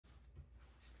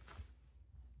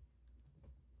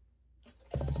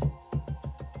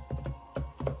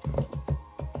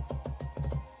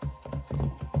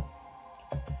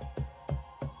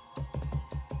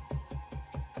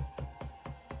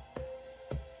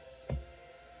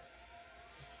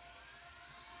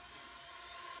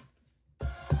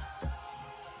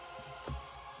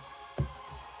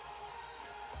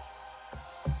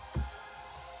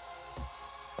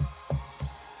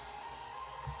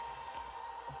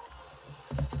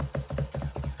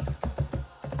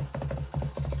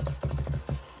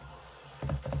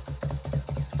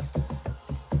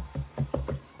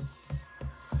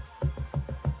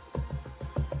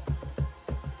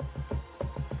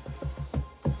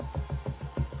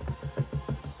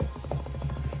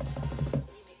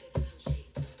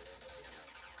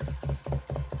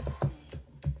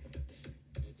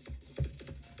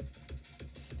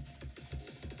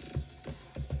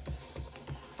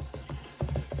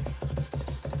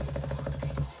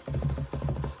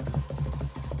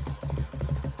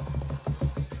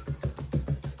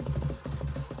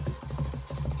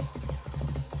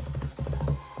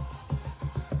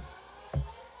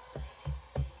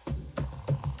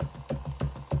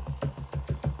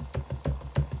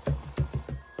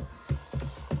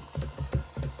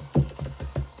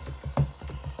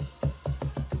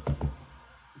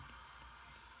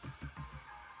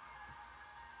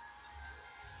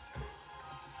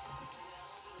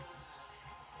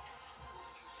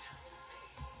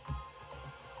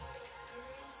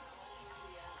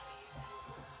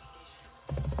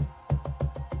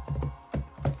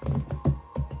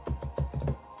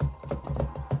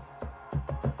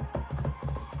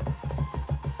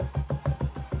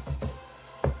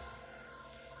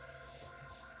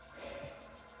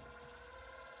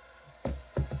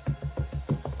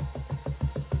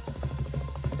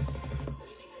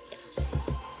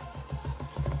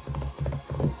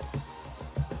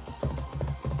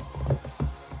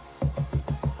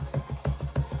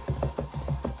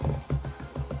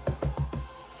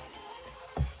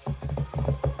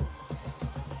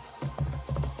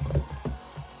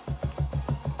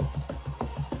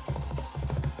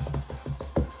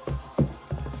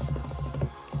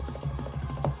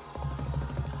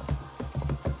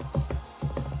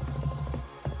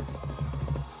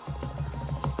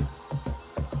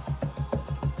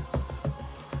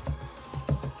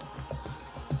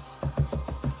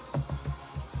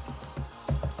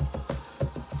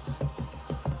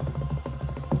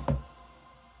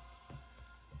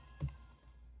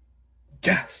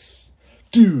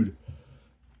Dude,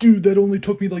 that only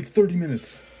took me like 30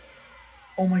 minutes.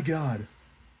 Oh my god.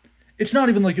 It's not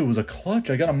even like it was a clutch.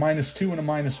 I got a -2 and a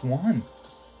 -1.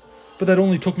 But that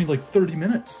only took me like 30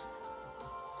 minutes.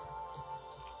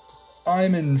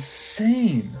 I'm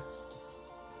insane.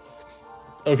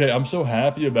 Okay, I'm so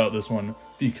happy about this one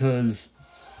because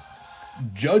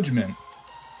Judgment,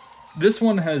 this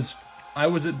one has, I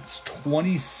was at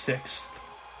 26th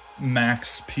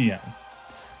max PM.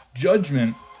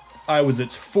 Judgment, I was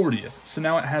its 40th, so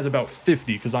now it has about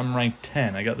 50 because I'm ranked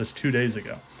 10. I got this 2 days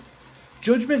ago.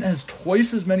 Judgment has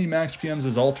twice as many max PMs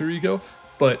as Alter Ego,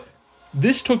 but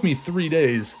this took me 3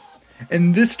 days,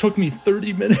 and this took me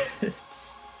 30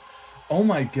 minutes. Oh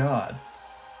my god.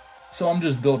 So I'm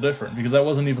just built different, because that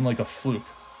wasn't even like a fluke,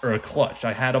 or a clutch.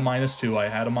 I had a -2, I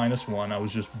had a -1, I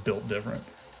was just built different.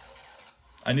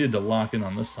 I needed to lock in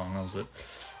on this song, that was it.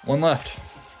 One left.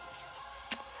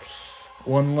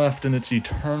 One left, and it's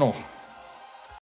eternal.